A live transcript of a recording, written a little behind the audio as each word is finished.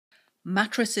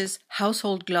Mattresses,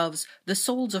 household gloves, the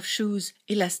soles of shoes,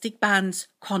 elastic bands,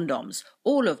 condoms,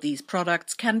 all of these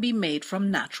products can be made from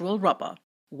natural rubber.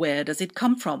 Where does it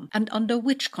come from, and under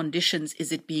which conditions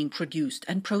is it being produced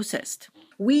and processed?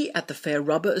 We at the Fair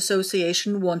Rubber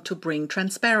Association want to bring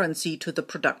transparency to the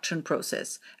production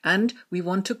process, and we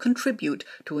want to contribute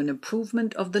to an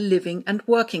improvement of the living and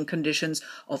working conditions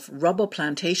of rubber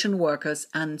plantation workers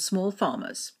and small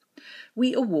farmers.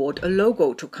 We award a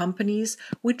logo to companies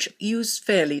which use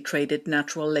fairly traded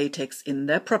natural latex in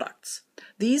their products.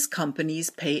 These companies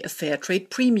pay a fair trade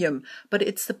premium, but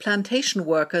it's the plantation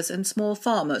workers and small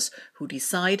farmers who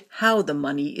decide how the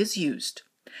money is used.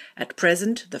 At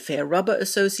present, the Fair Rubber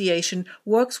Association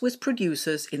works with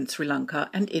producers in Sri Lanka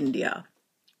and India.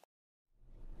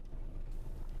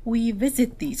 We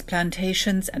visit these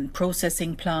plantations and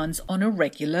processing plants on a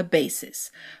regular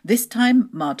basis. This time,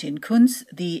 Martin Kunz,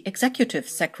 the Executive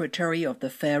Secretary of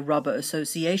the Fair Rubber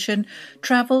Association,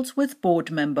 travels with board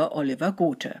member Oliver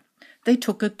Gothe. They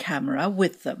took a camera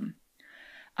with them.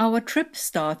 Our trip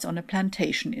starts on a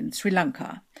plantation in Sri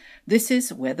Lanka. This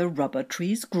is where the rubber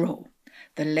trees grow.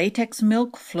 The latex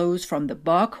milk flows from the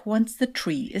bark once the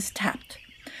tree is tapped.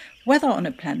 Whether on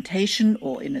a plantation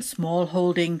or in a small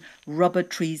holding, rubber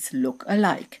trees look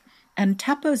alike. And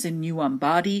tappers in New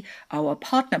Ambadi, our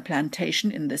partner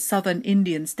plantation in the southern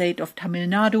Indian state of Tamil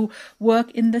Nadu,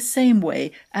 work in the same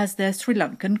way as their Sri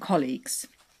Lankan colleagues.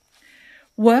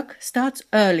 Work starts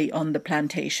early on the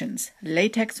plantations.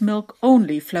 Latex milk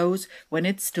only flows when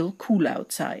it's still cool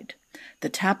outside. The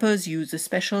tappers use a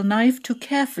special knife to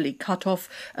carefully cut off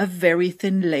a very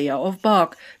thin layer of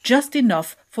bark, just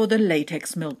enough for the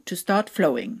latex milk to start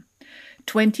flowing.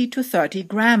 20 to 30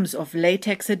 grams of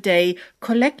latex a day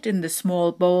collect in the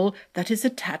small bowl that is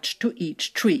attached to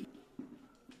each tree.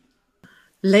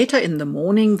 Later in the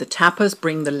morning, the tappers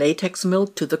bring the latex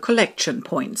milk to the collection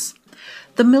points.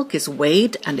 The milk is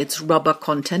weighed and its rubber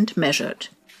content measured.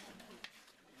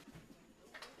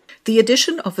 The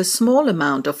addition of a small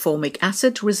amount of formic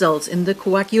acid results in the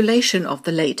coagulation of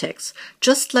the latex,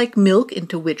 just like milk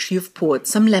into which you've poured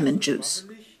some lemon juice.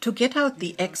 To get out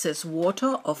the excess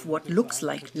water of what looks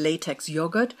like latex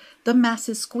yogurt, the mass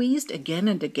is squeezed again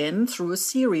and again through a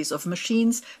series of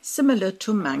machines similar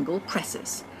to mangle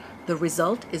presses. The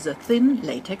result is a thin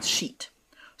latex sheet.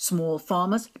 Small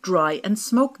farmers dry and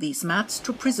smoke these mats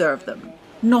to preserve them.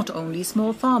 Not only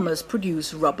small farmers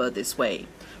produce rubber this way.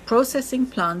 Processing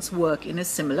plants work in a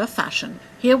similar fashion.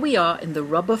 Here we are in the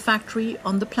rubber factory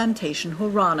on the plantation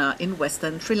Horana in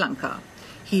western Sri Lanka.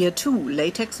 Here too,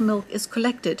 latex milk is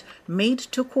collected, made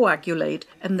to coagulate,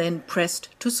 and then pressed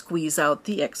to squeeze out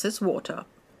the excess water.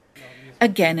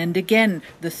 Again and again,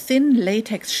 the thin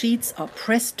latex sheets are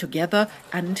pressed together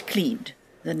and cleaned.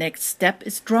 The next step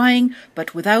is drying,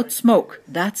 but without smoke.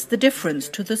 That's the difference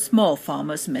to the small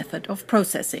farmer's method of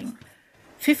processing.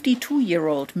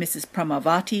 52-year-old Mrs.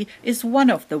 Pramavati is one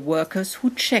of the workers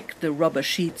who check the rubber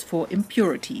sheets for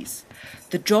impurities.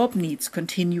 The job needs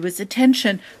continuous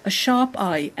attention, a sharp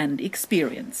eye and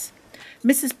experience.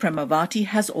 Mrs. Pramavati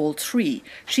has all three.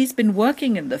 She's been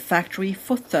working in the factory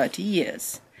for 30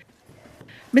 years.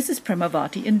 Mrs.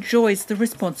 Pramavati enjoys the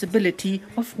responsibility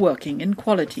of working in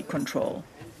quality control.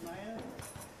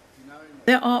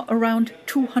 There are around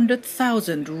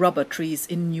 200,000 rubber trees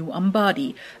in New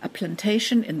Ambadi, a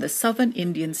plantation in the southern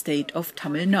Indian state of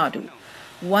Tamil Nadu.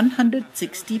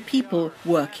 160 people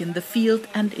work in the field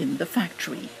and in the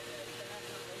factory.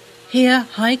 Here,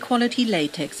 high-quality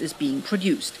latex is being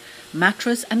produced.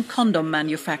 Mattress and condom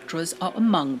manufacturers are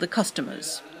among the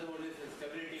customers.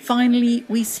 Finally,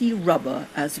 we see rubber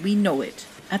as we know it.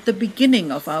 At the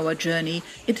beginning of our journey,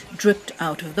 it dripped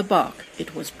out of the bark.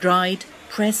 It was dried,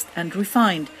 pressed and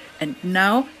refined, and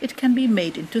now it can be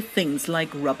made into things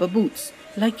like rubber boots,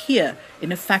 like here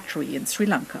in a factory in Sri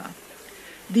Lanka.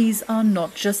 These are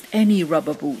not just any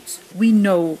rubber boots. We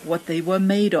know what they were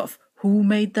made of, who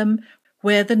made them,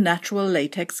 where the natural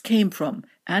latex came from,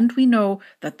 and we know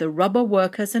that the rubber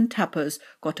workers and tappers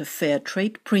got a fair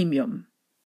trade premium.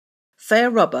 Fair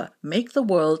Rubber, make the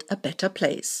world a better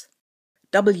place.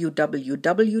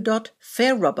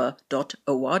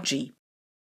 www.fairrubber.org